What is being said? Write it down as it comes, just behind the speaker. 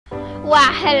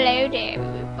Wow, hello there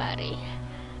everybody.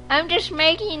 I'm just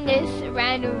making this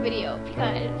random video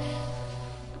because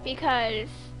I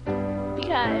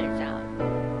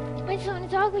just want to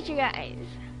talk with you guys.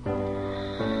 I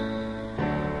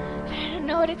don't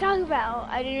know what to talk about.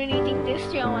 I didn't really think this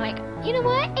through. I'm like, you know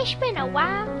what? It's been a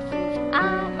while since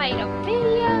I made a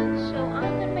video, so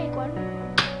I'm gonna make one.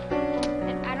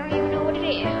 And I don't even know what it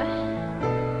is.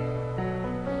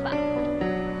 But,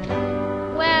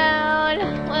 well,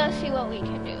 we'll see what we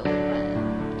can do. But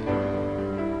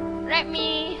let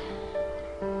me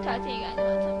talk to you guys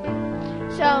about something.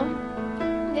 So,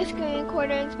 this screen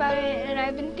recorder is about it, and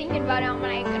I've been thinking about it. I'm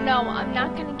like, no, I'm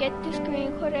not gonna get this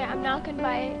screen recorder. I'm not gonna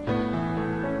buy it.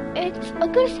 It's a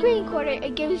good screen recorder.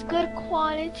 It gives good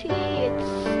quality.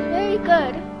 It's very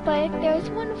good, but there's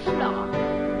one flaw.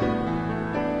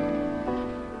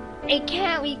 It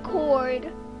can't record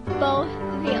both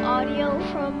the audio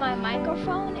from my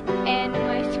microphone and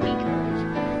my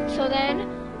speakers. So then,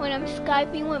 when I'm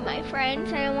Skyping with my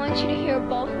friends and I want you to hear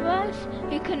both of us,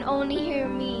 you can only hear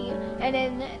me, and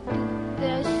then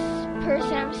the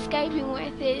person I'm Skyping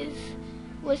with is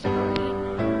whispering.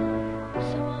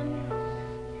 So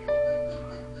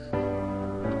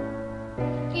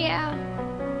yeah.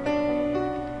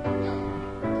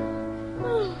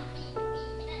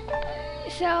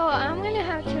 So I'm gonna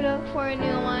have to look for a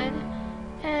new one,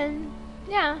 and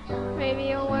yeah, maybe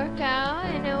it'll work out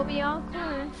and it'll be all cool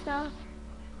and stuff.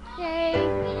 Yay!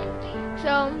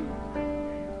 So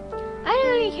I don't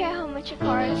really care how much a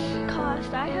car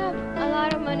costs. I have a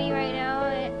lot of money right now,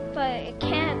 but it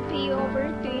can't be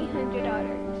over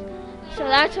 $300. So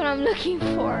that's what I'm looking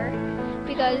for,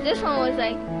 because this one was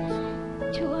like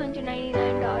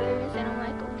 $299, and I'm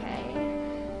like, okay,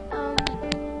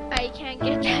 I can't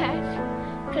get that,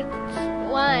 because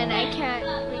one, I can't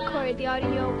record the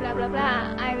audio, blah blah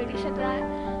blah. I already said that.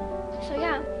 So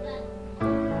yeah.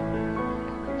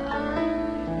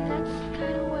 That's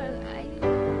kind of what I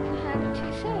had to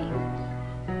say.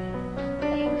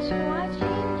 Thanks for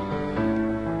watching.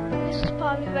 This was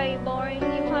probably very boring.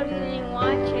 You probably didn't even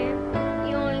watch it.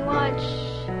 You only watch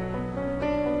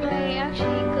my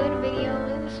actually good videos.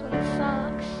 This one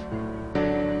sucks.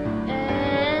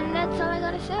 And that's all I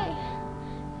gotta say.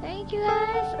 Thank you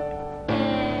guys.